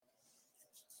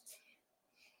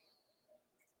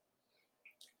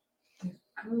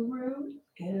Guru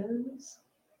is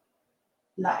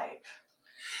live.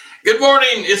 Good morning,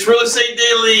 it's Real Estate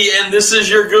Daily, and this is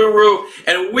your guru,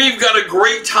 and we've got a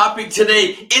great topic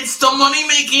today. It's the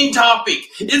money-making topic.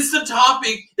 It's the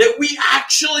topic that we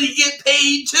actually get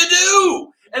paid to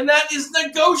do, and that is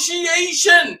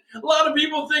negotiation. A lot of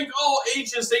people think,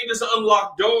 agents, they just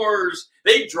unlock doors.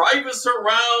 They drive us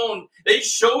around. They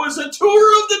show us a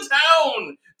tour of the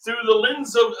town through the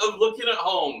lens of looking at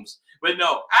homes. But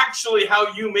no, actually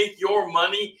how you make your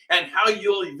money and how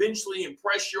you'll eventually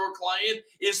impress your client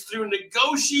is through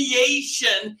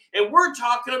negotiation. And we're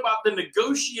talking about the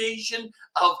negotiation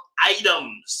of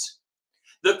items.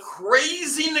 The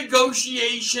crazy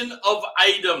negotiation of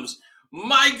items.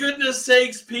 My goodness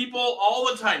sakes, people all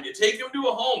the time. You take them to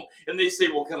a home and they say,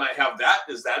 well, can I have that?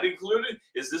 Is that included?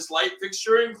 Is this light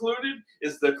fixture included?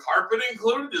 Is the carpet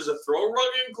included? Is the throw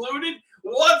rug included?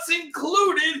 What's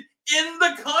included in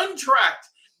the contract?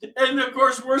 And of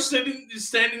course, we're standing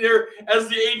there as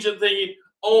the agent thinking,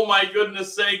 oh my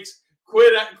goodness sakes,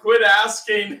 quit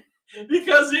asking,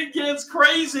 because it gets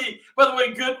crazy. By the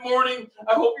way, good morning.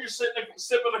 I hope you're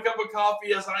sipping a cup of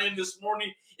coffee as I am this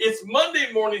morning. It's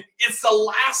Monday morning. It's the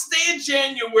last day of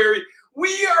January.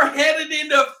 We are headed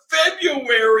into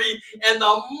February, and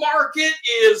the market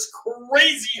is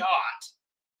crazy hot.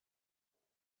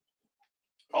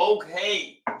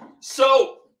 Okay,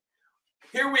 so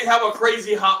here we have a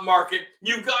crazy hot market.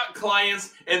 You've got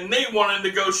clients and they want to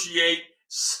negotiate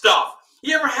stuff.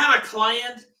 You ever had a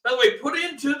client, by the way, put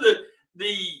into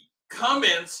the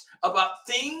comments about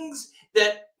things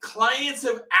that clients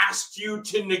have asked you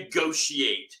to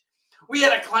negotiate. We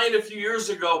had a client a few years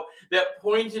ago that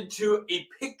pointed to a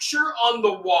picture on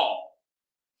the wall.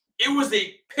 It was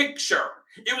a picture.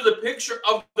 It was a picture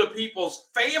of the people's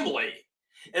family.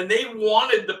 And they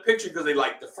wanted the picture because they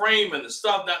liked the frame and the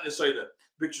stuff, not necessarily the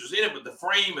pictures in it, but the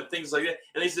frame and things like that.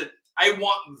 And they said, I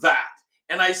want that.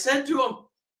 And I said to them,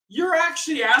 you're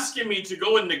actually asking me to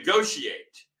go and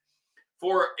negotiate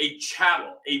for a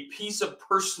chattel, a piece of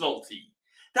personality.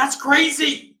 That's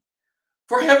crazy.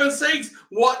 For heaven's sakes,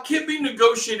 what can be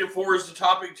negotiated for is the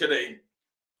topic today.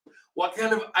 What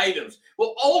kind of items?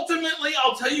 Well, ultimately,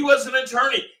 I'll tell you as an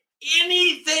attorney,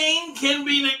 anything can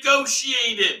be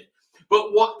negotiated.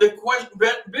 But what the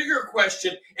bigger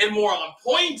question and more on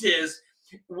point is,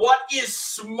 what is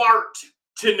smart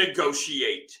to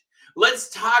negotiate? Let's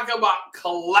talk about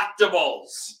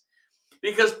collectibles.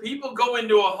 Because people go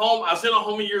into a home. I was in a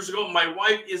home years ago. My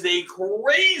wife is a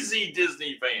crazy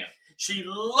Disney fan. She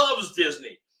loves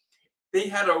Disney. They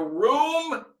had a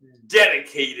room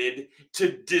dedicated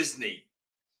to Disney.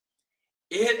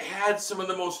 It had some of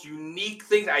the most unique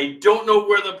things. I don't know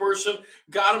where the person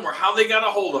got them or how they got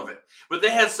a hold of it, but they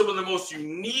had some of the most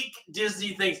unique Disney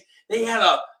things. They had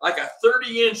a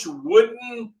 30-inch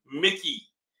wooden Mickey,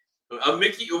 a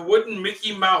wooden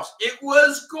Mickey Mouse. It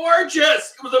was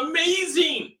gorgeous. It was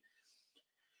amazing.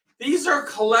 These are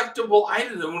collectible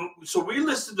items. So we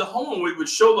listed the home and we would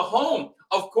show the home.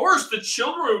 Of course, the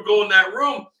children would go in that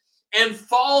room and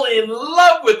fall in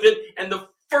love with it. And the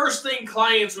first thing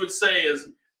clients would say is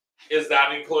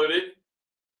that included?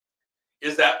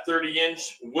 Is that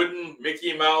 30-inch wooden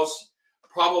Mickey Mouse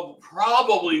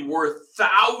probably worth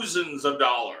thousands of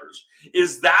dollars?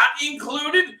 Is that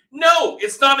included? No,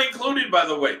 it's not included, by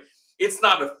the way. It's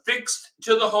not affixed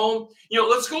to the home.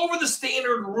 Let's go over the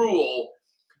standard rule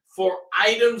for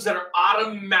items that are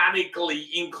automatically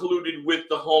included with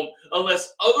the home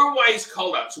unless otherwise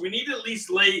called out. So we need to at least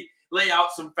lay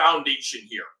out some foundation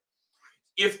here.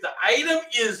 If the item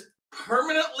is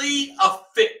permanently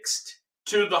affixed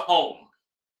to the home,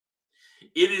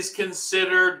 it is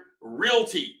considered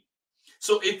realty.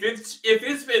 So if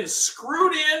it's been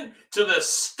screwed in to the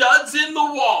studs in the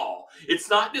wall, it's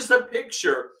not just a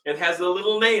picture. It has a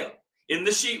little nail in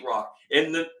the sheetrock,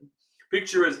 and the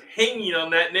picture is hanging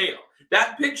on that nail.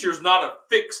 That picture is not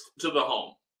affixed to the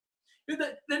home.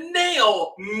 The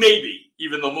nail, maybe,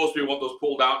 even though most people want those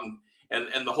pulled out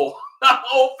and the whole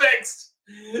fixed.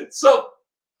 So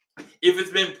if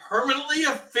it's been permanently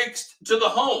affixed to the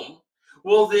home,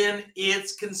 well, then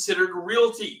it's considered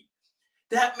realty.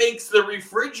 That makes the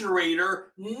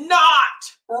refrigerator not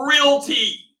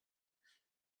realty.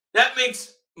 That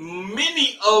makes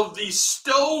many of the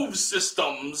stove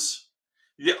systems,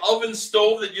 the oven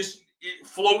stove that just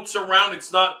floats around,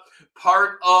 it's not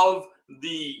part of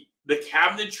the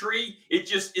cabinetry, it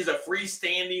just is a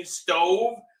freestanding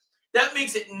stove. That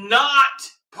makes it not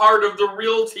part of the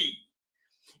realty.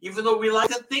 Even though we like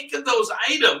to think of those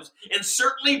items, and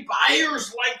certainly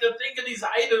buyers like to think of these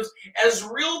items as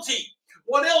realty.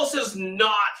 What else is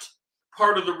not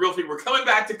part of the realty? We're coming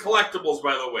back to collectibles,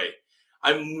 by the way.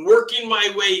 I'm working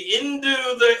my way into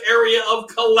the area of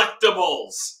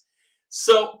collectibles.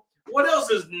 So what else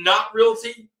is not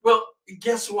realty? Well,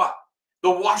 guess what?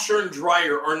 The washer and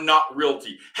dryer are not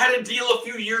realty. Had a deal a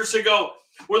few years ago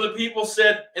where the people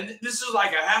said, and this is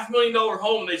like a $500,000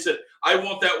 home, and they said, I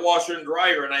want that washer and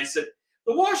dryer. And I said,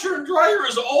 the washer and dryer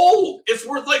is old. It's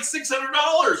worth like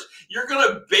 $600. You're going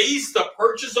to base the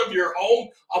purchase of your home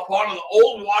upon an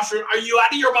old washer. Are you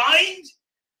out of your mind?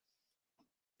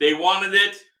 They wanted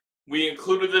it. We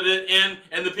included it in,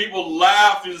 and the people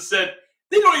laughed and said,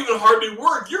 they don't even hardly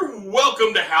work. You're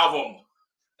welcome to have them.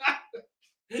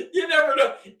 You never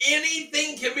know.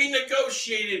 Anything can be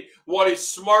negotiated. What is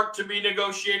smart to be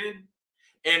negotiated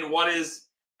and what is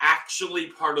actually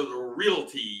part of the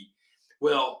realty,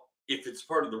 well, if it's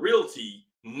part of the realty,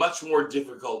 much more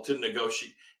difficult to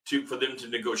negotiate, for them to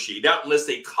negotiate out unless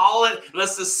they call it,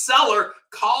 unless the seller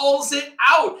calls it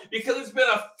out because it's been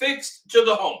affixed to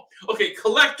the home. Okay,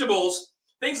 collectibles,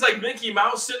 things like Mickey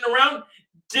Mouse sitting around,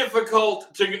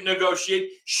 difficult to negotiate,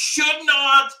 should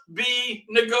not be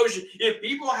negotiated. If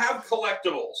people have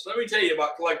collectibles, let me tell you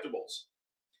about collectibles.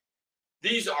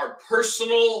 These are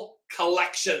personal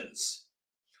collections,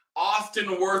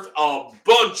 often worth a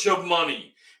bunch of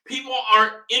money. People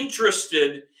aren't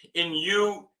interested in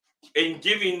you in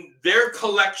giving their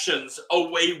collections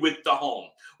away with the home.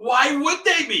 Why would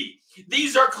they be?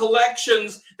 These are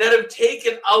collections that have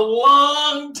taken a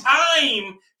long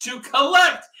time to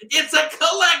collect. It's a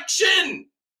collection.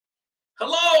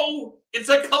 Hello, it's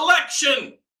a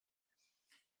collection.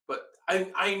 But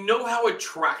I know how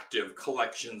attractive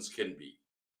collections can be.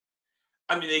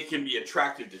 I mean, they can be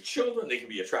attractive to children. They can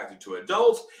be attractive to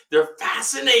adults. They're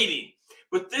fascinating.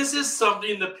 But this is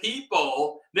something the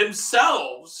people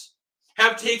themselves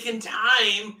have taken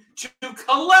time to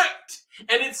collect.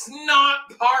 And it's not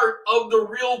part of the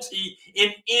realty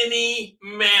in any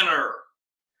manner.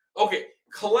 Okay,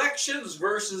 collections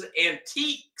versus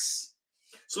antiques.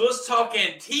 So let's talk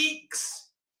antiques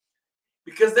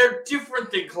because they're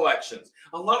different than collections.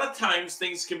 A lot of times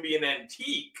things can be an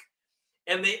antique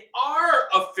and they are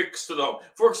affixed to them.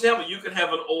 For example, you can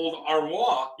have an old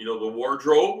armoire, you know, the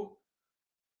wardrobe,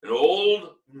 an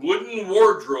old wooden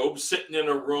wardrobe sitting in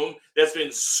a room that's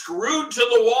been screwed to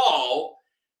the wall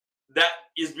that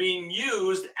is being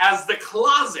used as the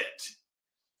closet.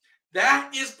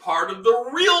 That is part of the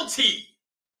realty.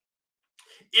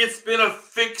 It's been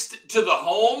affixed to the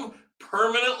home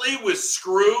permanently with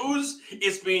screws.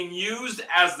 It's being used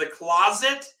as the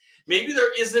closet. Maybe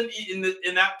there isn't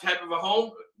in that type of a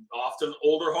home, often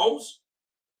older homes,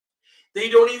 they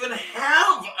don't even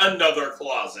have another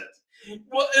closet.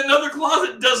 Well, another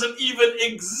closet doesn't even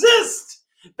exist.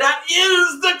 That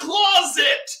is the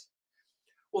closet.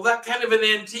 Well, that kind of an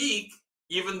antique,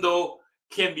 even though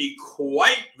can be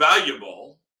quite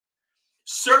valuable,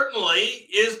 certainly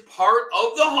is part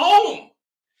of the home.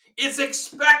 It's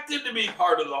expected to be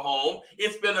part of the home.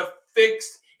 It's been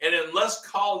affixed, and unless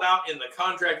called out in the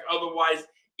contract, otherwise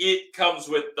it comes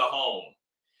with the home.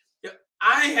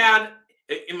 I had,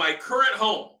 in my current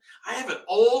home, I have an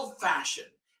old-fashioned,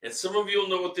 and some of you will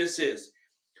know what this is,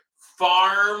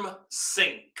 farm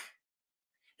sink.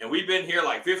 And we've been here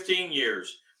like 15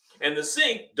 years. And the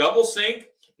sink, double sink,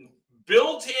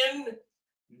 built-in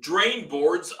drain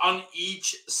boards on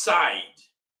each side.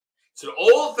 It's an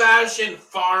old-fashioned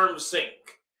farm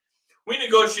sink. We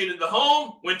negotiated the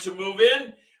home, went to move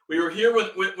in. We were here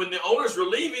when the owners were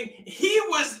leaving. He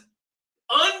was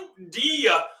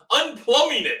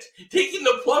unplumbing it, taking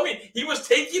the plumbing. He was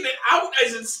taking it out. I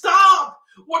said, stop.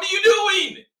 What are you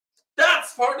doing?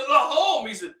 That's part of the home.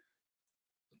 He said,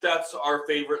 that's our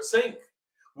favorite sink.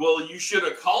 Well, you should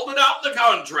have called it out in the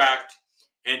contract.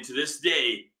 And to this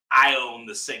day, I own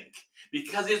the sink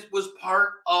because it was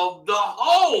part of the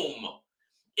home.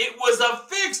 It was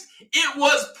affixed. It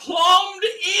was plumbed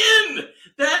in.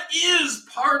 That is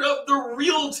part of the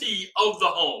realty of the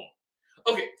home.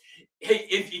 Okay. Hey,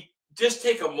 if you just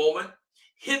take a moment,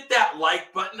 hit that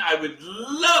like button. I would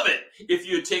love it if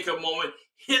you would take a moment,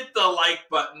 hit the like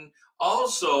button.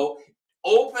 Also,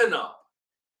 open up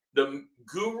the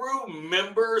Guru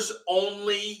members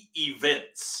only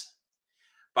events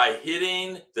by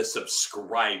hitting the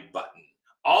subscribe button.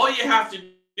 All you have to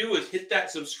do is hit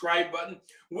that subscribe button.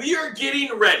 We are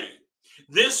getting ready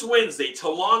this Wednesday to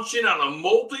launch in on a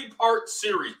multi-part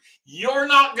series you're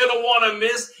not going to want to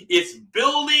miss. It's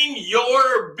building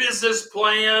your business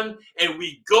plan, and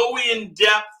we go in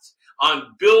depth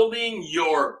on building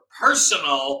your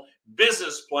personal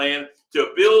business plan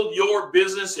to build your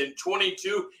business in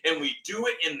 22, and we do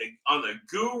it on the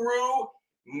Guru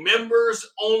members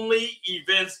only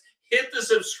events. Hit the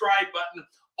subscribe button,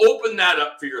 open that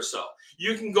up for yourself.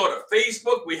 You can go to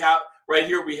Facebook. We have right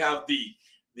here, we have the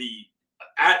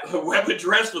web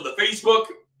address for the Facebook.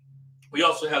 We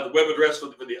also have the web address for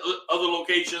the other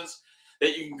locations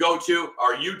that you can go to.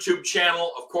 Our YouTube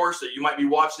channel, of course, that you might be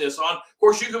watching this on. Of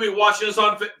course, you can be watching us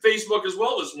on Facebook as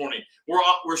well this morning.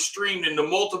 We're streamed into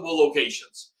multiple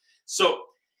locations. So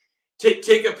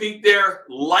take a peek there.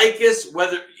 Like us,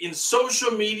 whether in social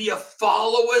media,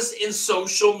 follow us in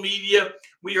social media.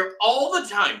 We are all the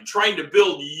time trying to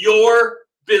build your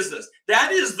business.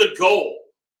 That is the goal,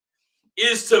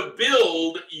 is to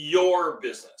build your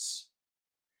business.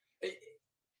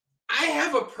 I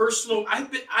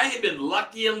have been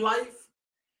lucky in life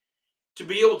to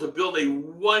be able to build a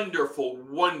wonderful,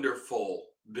 wonderful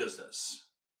business.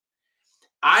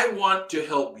 I want to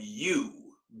help you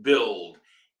build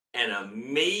an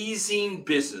amazing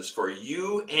business for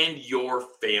you and your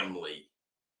family.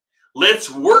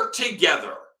 Let's work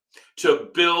together to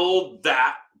build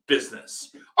that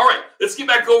business. All right, let's get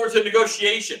back over to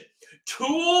negotiation.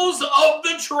 Tools of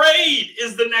the trade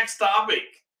is the next topic.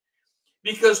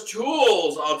 Because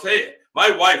tools, I'll tell you, my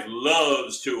wife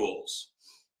loves tools.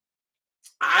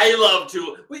 I love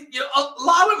tools. A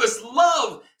lot of us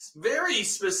love very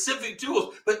specific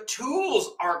tools, but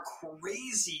tools are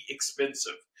crazy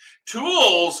expensive.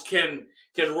 Tools can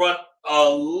run a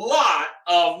lot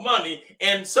of money,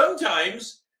 and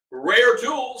sometimes rare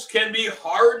tools can be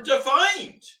hard to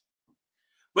find.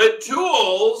 But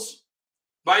tools,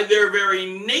 by their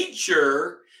very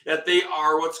nature, that they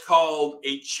are what's called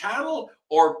a chattel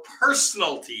or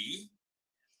personalty,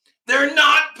 they're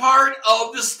not part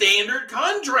of the standard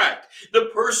contract.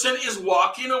 The person is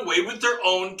walking away with their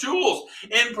own tools.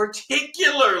 And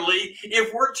particularly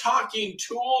if we're talking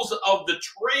tools of the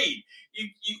trade,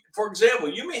 for example,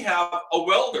 you may have a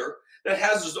welder that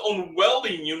has his own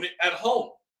welding unit at home.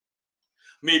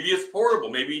 Maybe it's portable.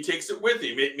 Maybe he takes it with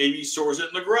him. Maybe he stores it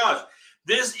in the garage.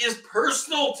 This is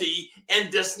personalty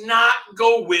and does not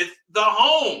go with the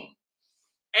home.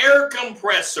 Air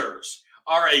compressors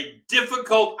are a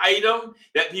difficult item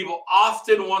that people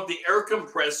often want the air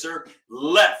compressor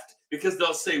left because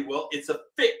they'll say, well, it's a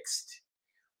fixed.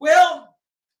 Well,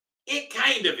 it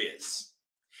kind of is.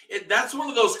 That's one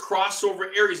of those crossover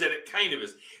areas that it kind of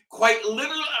is. Quite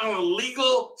literally on a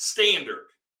legal standard,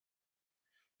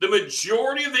 the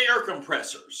majority of the air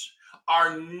compressors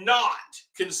are not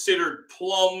considered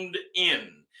plumbed in.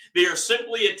 They are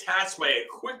simply attached by a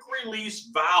quick release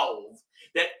valve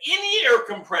that any air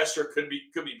compressor could be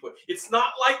put. It's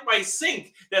not like my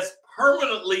sink that's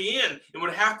permanently in and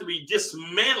would have to be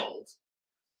dismantled.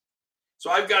 So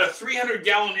I've got a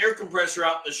 300-gallon air compressor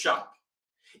out in the shop.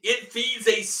 It feeds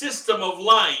a system of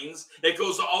lines that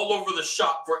goes all over the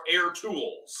shop for air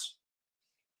tools.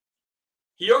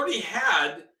 He already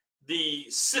had the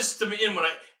system in when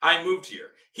I moved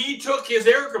here. He took his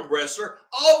air compressor.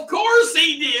 Of course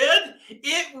he did.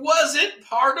 It wasn't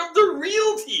part of the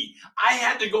realty. I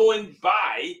had to go and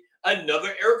buy another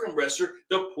air compressor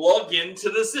to plug into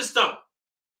the system.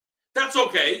 That's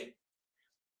okay.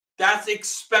 That's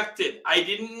expected. I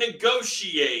didn't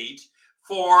negotiate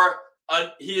for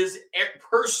his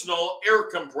personal air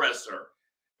compressor.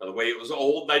 By the way, it was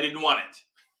old and I didn't want it.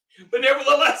 But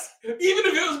nevertheless, even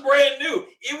if it was brand new,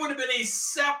 it would have been a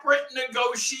separate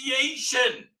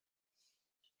negotiation.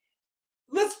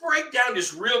 Let's break down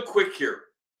just real quick here.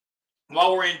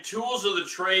 While we're in tools of the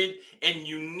trade and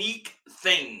unique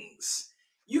things,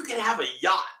 you can have a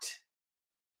yacht.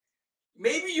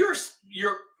 Maybe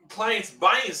your client's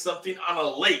buying something on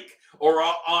a lake or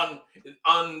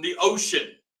on the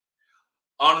ocean,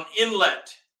 on an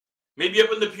inlet, maybe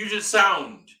up in the Puget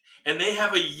Sound. And they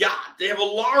have a yacht. They have a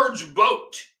large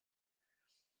boat.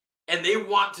 And they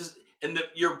want to,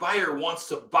 your buyer wants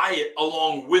to buy it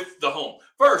along with the home.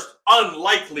 First,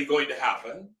 unlikely going to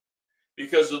happen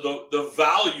because of the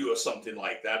value of something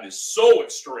like that is so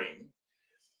extreme.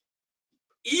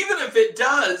 Even if it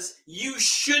does, you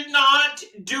should not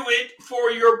do it for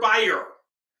your buyer.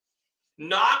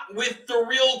 Not with the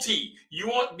realty. You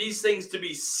want these things to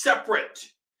be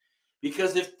separate.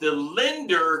 Because if the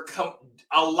lender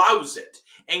allows it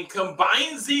and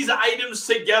combines these items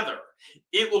together,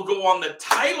 it will go on the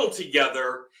title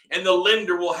together and the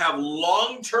lender will have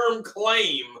long-term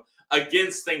claim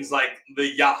against things like the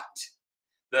yacht,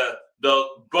 the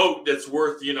boat that's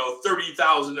worth,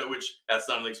 $30,000, which that's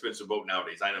not an expensive boat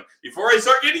nowadays. I know. Before I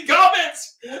start getting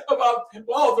comments about,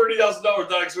 well, $30,000 is not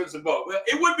an expensive boat. Well,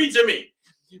 it would be to me.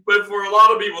 But for a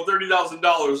lot of people,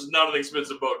 $30,000 is not an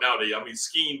expensive boat nowadays. I mean,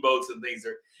 skiing boats and things,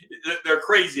 they're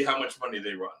crazy how much money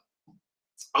they run.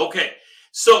 Okay,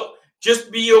 so just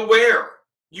be aware.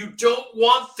 You don't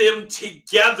want them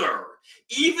together.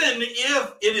 Even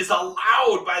if it is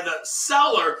allowed by the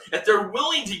seller, if they're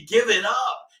willing to give it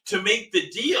up to make the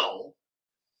deal,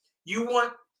 you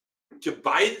want to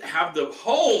have the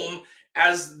home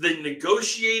as the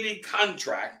negotiated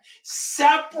contract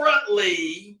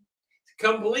separately,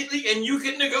 completely, and you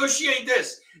can negotiate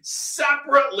this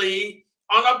separately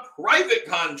on a private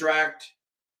contract.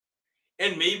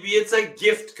 And maybe it's a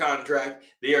gift contract.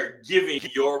 They are giving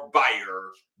your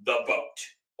buyer the boat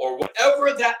or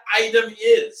whatever that item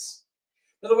is.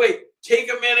 By the way,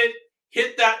 take a minute,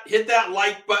 hit that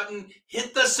like button,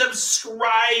 hit the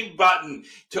subscribe button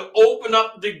to open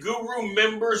up the Guru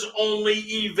members only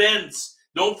events.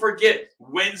 Don't forget,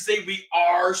 Wednesday we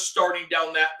are starting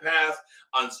down that path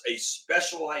on a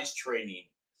specialized training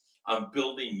on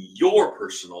building your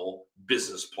personal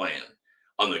business plan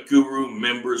on the Guru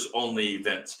members only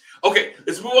events. Okay,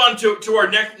 let's move on to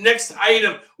our next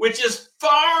item, which is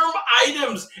farm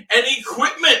items and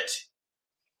equipment.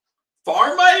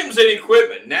 Farm items and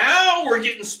equipment. Now we're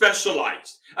getting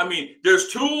specialized. I mean, there's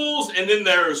tools and then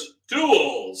there's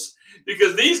tools,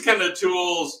 because these kind of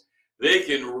tools, they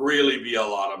can really be a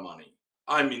lot of money.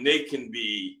 I mean, they can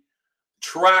be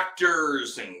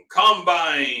tractors and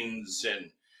combines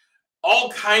and all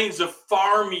kinds of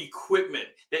farm equipment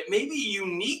that may be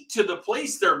unique to the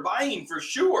place they're buying for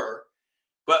sure.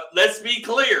 But let's be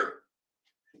clear,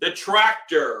 the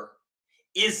tractor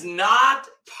is not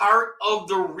part of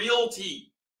the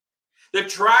realty. The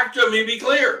tractor, let me be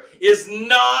clear, is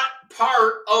not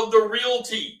part of the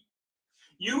realty.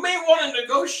 You may want to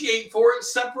negotiate for it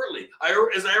separately.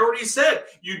 As I already said,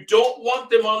 you don't want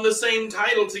them on the same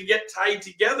title to get tied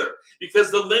together,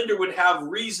 because the lender would have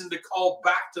reason to call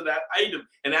back to that item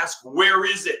and ask, where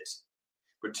is it?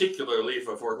 Particularly if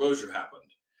a foreclosure happened.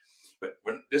 But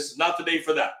this is not the day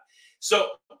for that. So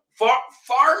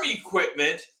farm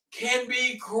equipment can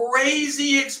be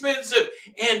crazy expensive.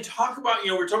 And talk about,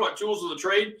 we're talking about tools of the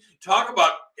trade. Talk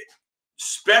about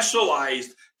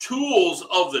specialized tools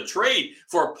of the trade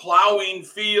for plowing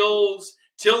fields,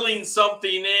 tilling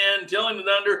something in, tilling it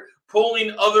under,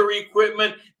 pulling other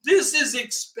equipment. This is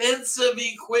expensive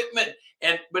equipment,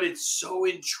 but it's so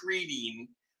intriguing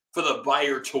for the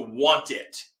buyer to want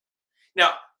it.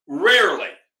 Now, rarely,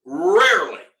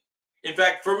 in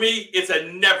fact, for me, it's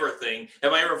a never thing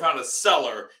have I ever found a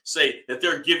seller say that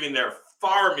they're giving their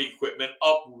farm equipment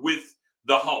up with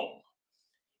the home.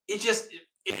 It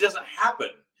doesn't happen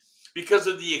because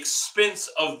of the expense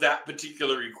of that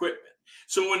particular equipment.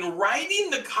 So when writing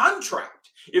the contract,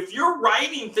 if you're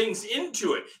writing things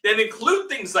into it that include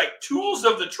things like tools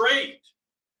of the trade,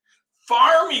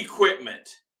 farm equipment,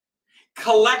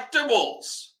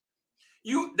 collectibles,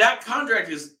 that contract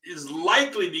is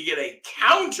likely to get a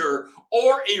counter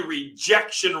or a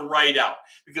rejection right out,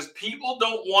 because people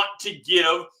don't want to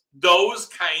give those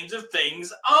kinds of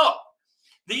things up.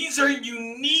 These are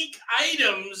unique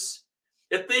items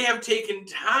that they have taken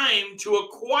time to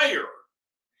acquire,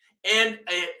 and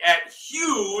at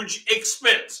huge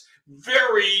expense.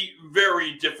 Very,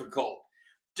 very difficult.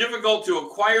 Difficult to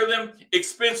acquire them,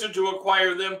 expensive to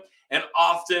acquire them, and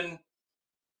often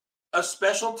a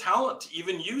special talent to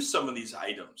even use some of these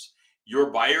items. Your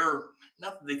buyer,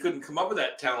 not that they couldn't come up with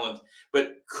that talent,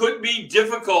 but could be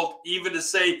difficult even to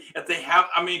say if they have,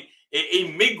 a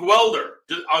MIG welder.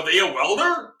 Are they a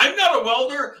welder? I'm not a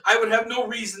welder. I would have no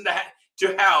reason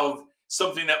to have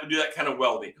something that would do that kind of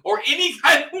welding, or any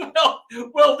kind of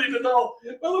welding at all.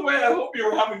 By the way, I hope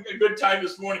you're having a good time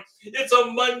this morning. It's a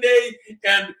Monday,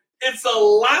 and it's the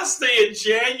last day of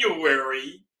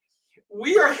January.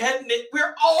 We're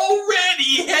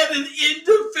already headed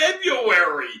into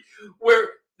February, where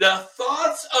the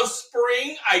thoughts of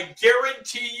spring, I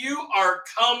guarantee you, are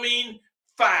coming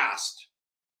fast.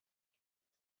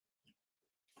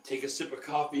 Take a sip of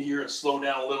coffee here and slow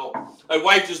down a little. My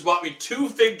wife just bought me 2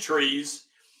 fig trees.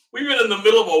 We've been in the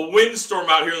middle of a windstorm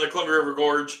out here in the Columbia River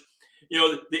Gorge.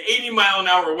 The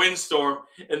 80-mile-an-hour windstorm,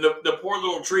 and the poor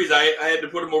little trees, I had to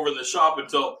put them over in the shop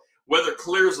until weather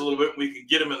clears a little bit and we can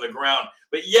get them in the ground.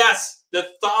 But yes, the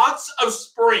thoughts of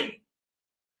spring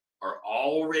are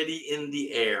already in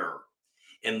the air.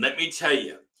 And let me tell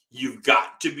you, you've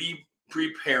got to be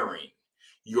preparing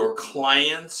your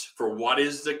clients for what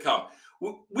is to come.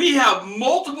 We have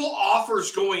multiple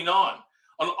offers going on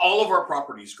all of our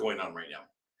properties going on right now.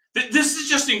 This is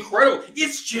just incredible.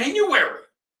 It's January.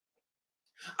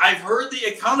 I've heard the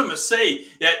economists say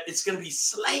that it's going to be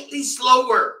slightly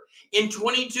slower in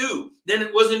 22 than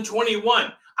it was in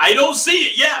 21. I don't see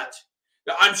it yet.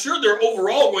 I'm sure they're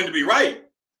overall going to be right.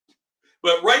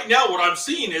 But right now what I'm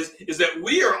seeing is that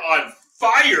we are on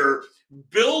fire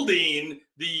building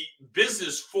the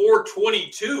business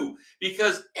 422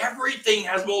 because everything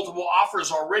has multiple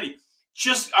offers already.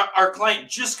 Just our client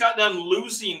just got done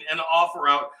losing an offer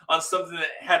out on something that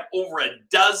had over a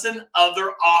dozen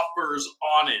other offers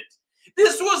on it.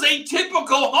 This was a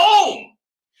typical home.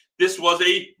 This was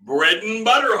a bread and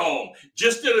butter home.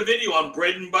 Just did a video on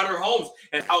bread and butter homes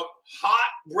and how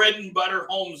hot bread and butter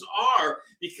homes are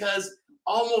because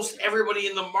almost everybody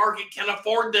in the market can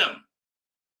afford them.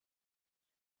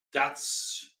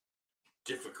 That's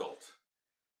difficult.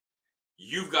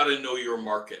 You've got to know your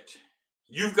market.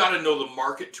 You've got to know the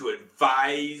market to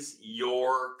advise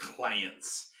your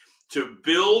clients. To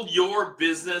build your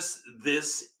business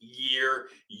this year,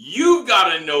 you've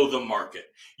got to know the market.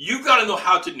 You've got to know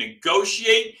how to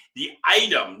negotiate the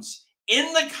items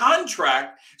in the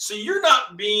contract so you're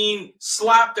not being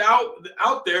slapped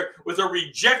out there with a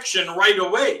rejection right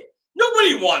away.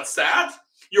 Nobody wants that.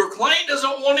 Your client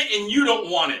doesn't want it and you don't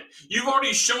want it. You've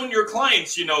already shown your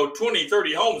clients, 20,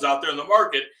 30 homes out there in the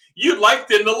market. You'd like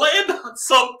them to land on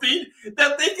something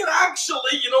that they can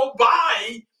actually,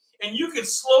 buy, and you can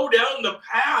slow down the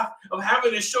path of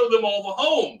having to show them all the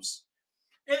homes.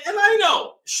 And I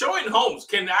know showing homes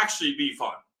can actually be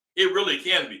fun. It really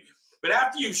can be. But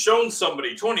after you've shown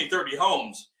somebody 20, 30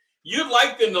 homes, you'd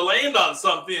like them to land on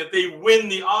something that they win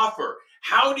the offer.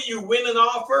 How do you win an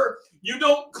offer? You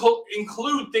don't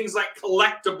include things like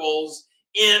collectibles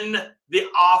in the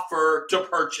offer to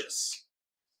purchase.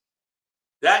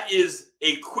 That is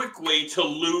a quick way to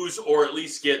lose or at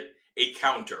least get a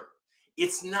counter.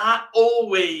 It's not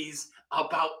always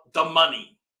about the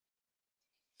money.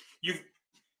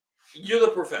 You're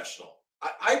the professional.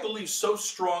 I believe so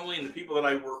strongly in the people that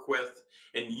I work with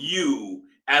and you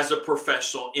as a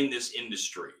professional in this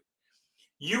industry.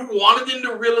 You wanted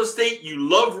into real estate. You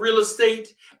love real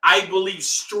estate. I believe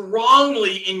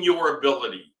strongly in your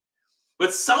ability.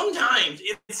 But sometimes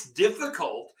it's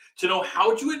difficult to know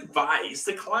how to advise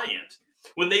the client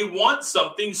when they want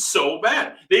something so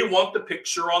bad. They want the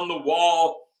picture on the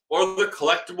wall or the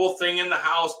collectible thing in the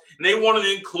house, and they want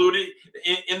to include it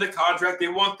in the contract. They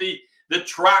want the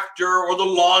tractor or the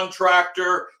lawn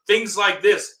tractor, things like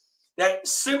this, that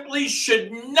simply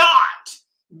should not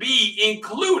be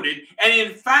included. And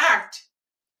in fact,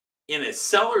 in a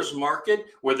seller's market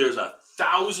where there's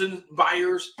 1,000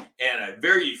 buyers and a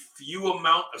very few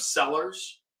amount of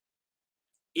sellers,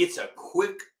 it's a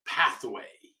quick pathway.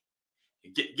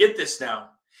 Get this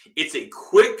now. It's a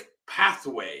quick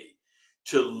pathway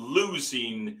to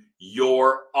losing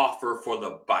your offer for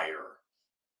the buyer.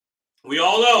 We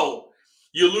all know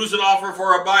you lose an offer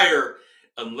for a buyer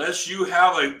unless you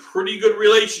have a pretty good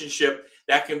relationship.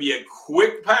 That can be a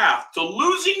quick path to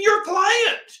losing your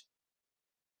client.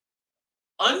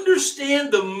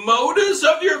 Understand the motives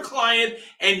of your client,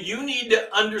 and you need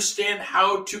to understand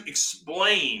how to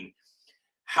explain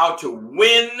how to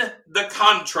win the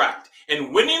contract.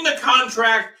 And winning the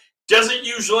contract doesn't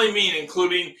usually mean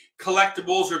including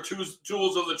collectibles or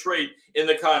tools of the trade in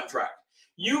the contract.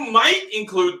 You might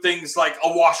include things like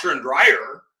a washer and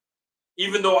dryer,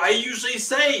 even though I usually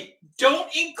say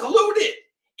don't include it.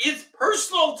 It's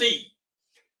personality.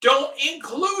 Don't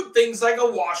include things like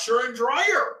a washer and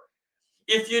dryer.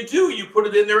 If you do, you put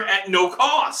it in there at no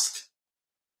cost,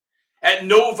 at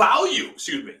no value,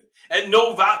 at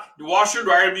no value. The washer and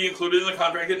dryer to be included in the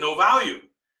contract at no value.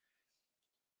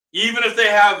 Even if they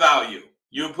have value,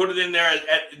 you put it in there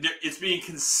it's being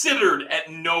considered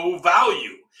at no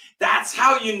value. That's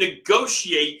how you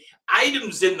negotiate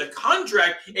items in the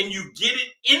contract, and you get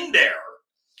it in there.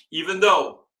 Even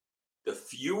though the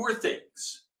fewer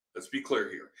things, let's be clear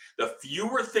here, the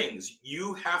fewer things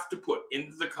you have to put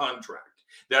into the contract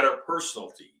that are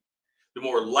personality, the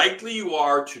more likely you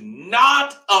are to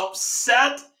not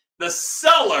upset the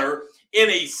seller in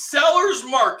a seller's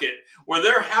market where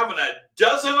they're having a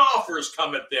dozen offers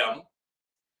come at them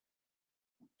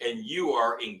and you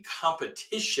are in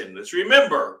competition. Let's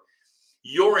remember,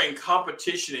 you're in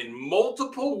competition in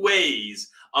multiple ways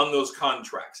on those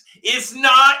contracts. It's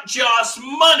not just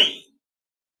money.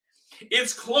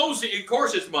 It's closing. Of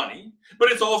course, it's money,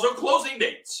 but it's also closing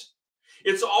dates.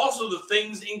 It's also the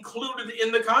things included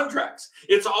in the contracts.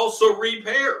 It's also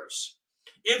repairs.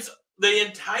 It's the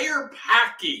entire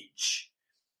package.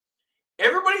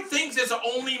 Everybody thinks it's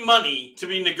only money to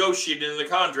be negotiated in the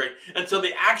contract until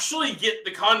they actually get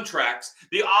the contracts,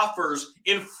 the offers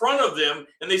in front of them,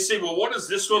 and they say, well, what does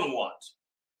this one want?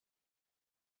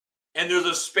 And there's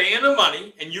a span of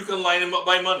money, and you can line them up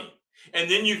by money. And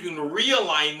then you can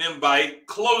realign them by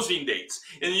closing dates.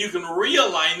 And you can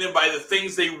realign them by the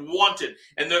things they wanted.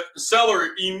 And the seller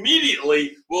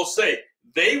immediately will say,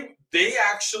 they they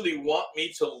actually want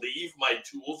me to leave my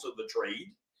tools of the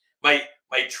trade, my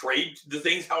trade, the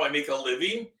things how I make a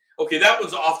living. Okay, that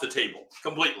one's off the table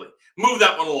completely. Move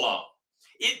that one along.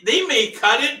 They may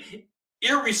cut it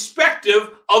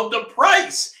irrespective of the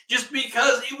price, just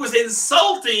because it was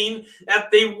insulting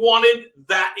that they wanted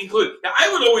that included. Now,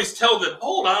 I would always tell them,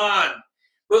 hold on,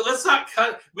 but let's not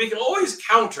cut. We can always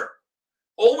counter.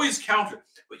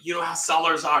 But you know how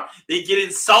sellers are. They get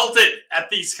insulted at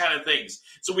these kind of things.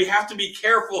 So we have to be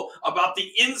careful about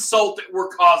the insult that we're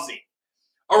causing.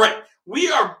 All right,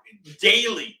 we are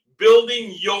daily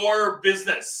building your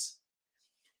business.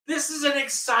 This is an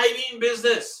exciting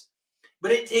business,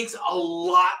 but it takes a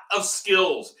lot of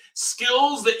skills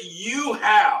that you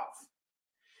have,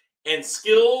 and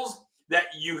skills that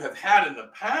you have had in the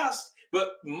past,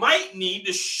 but might need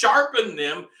to sharpen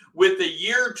them with the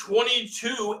year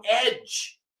 22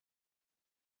 edge.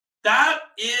 That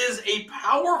is a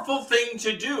powerful thing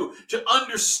to do, to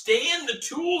understand the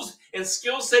tools and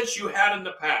skill sets you had in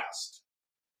the past,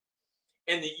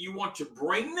 and that you want to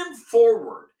bring them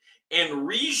forward and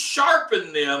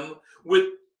resharpen them with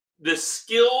the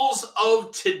skills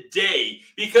of today.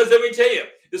 Because let me tell you,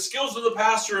 the skills of the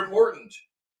past are important,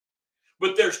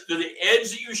 but there's the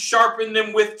edge that you sharpen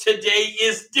them with today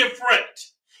is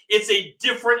different. It's a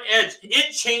different edge.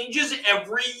 It changes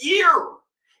every year.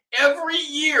 Every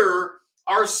year,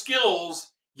 our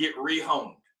skills get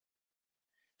rehoned.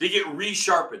 They get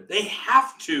resharpened. They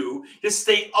have to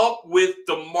stay up with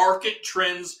the market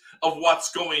trends of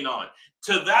what's going on.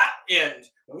 To that end,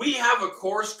 we have a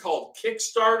course called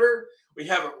Kickstarter. We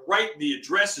have it right, the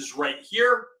address is right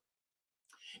here.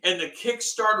 And the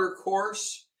Kickstarter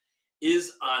course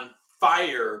is on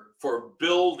fire for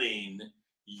building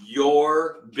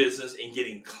your business and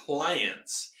getting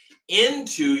clients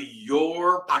into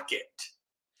your pocket.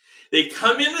 They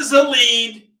come in as a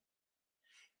lead.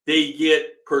 They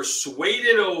get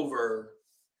persuaded over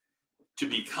to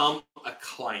become a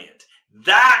client.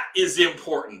 That is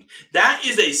important. That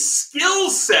is a skill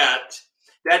set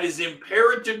that is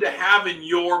imperative to have in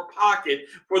your pocket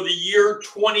for the year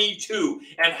 22.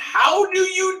 And how do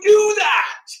you do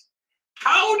that?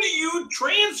 How do you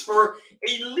transfer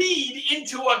a lead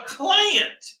into a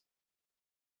client?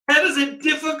 That is a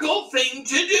difficult thing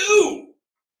to do.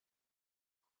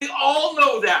 We all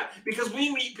know that because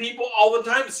we meet people all the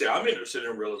time and say, I'm interested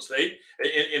in real estate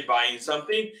and buying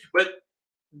something, but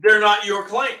they're not your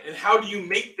client. And how do you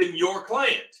make them your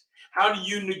client? How do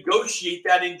you negotiate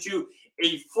that into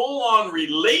a full-on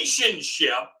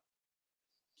relationship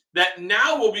that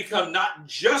now will become not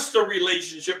just a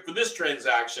relationship for this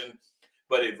transaction,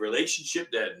 but a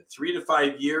relationship that in 3 to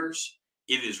 5 years,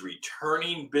 it is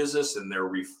returning business and they're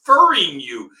referring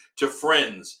you to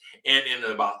friends. And in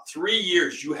about 3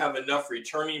 years, you have enough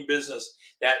returning business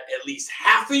that at least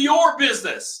half of your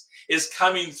business is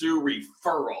coming through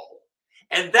referral.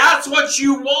 And that's what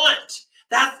you want.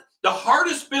 That's the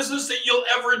hardest business that you'll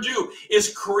ever do,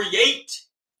 is create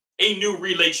a new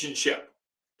relationship.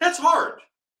 That's hard.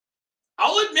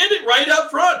 I'll admit it right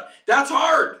up front. That's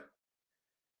hard.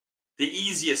 The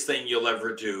easiest thing you'll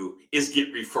ever do is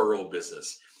get referral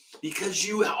business, because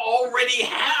you already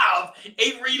have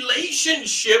a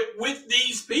relationship with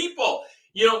these people.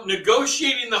 You know,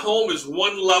 negotiating the home is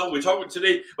one level. We talked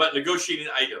today about negotiating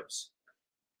items.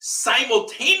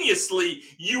 Simultaneously,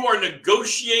 you are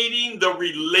negotiating the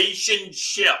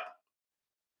relationship.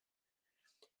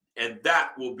 And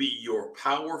that will be your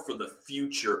power for the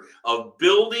future of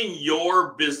building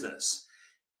your business.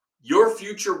 Your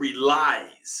future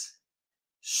relies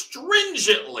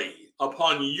stringently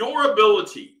upon your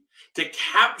ability to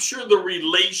capture the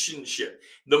relationship,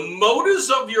 the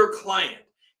motives of your client.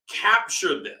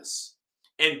 Capture this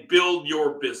and build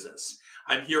your business.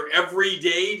 I'm here every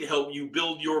day to help you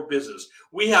build your business.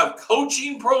 We have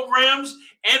coaching programs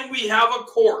and we have a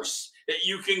course that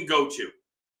you can go to.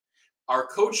 Our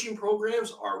coaching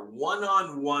programs are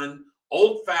one-on-one,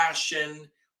 old-fashioned,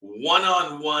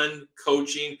 one-on-one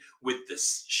coaching with the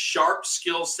sharp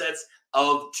skill sets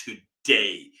of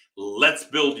today. Let's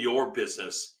build your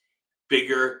business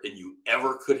bigger than you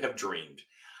ever could have dreamed.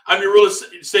 I'm your real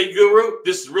estate guru.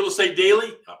 This is Real Estate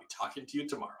Daily. I'll be talking to you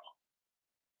tomorrow.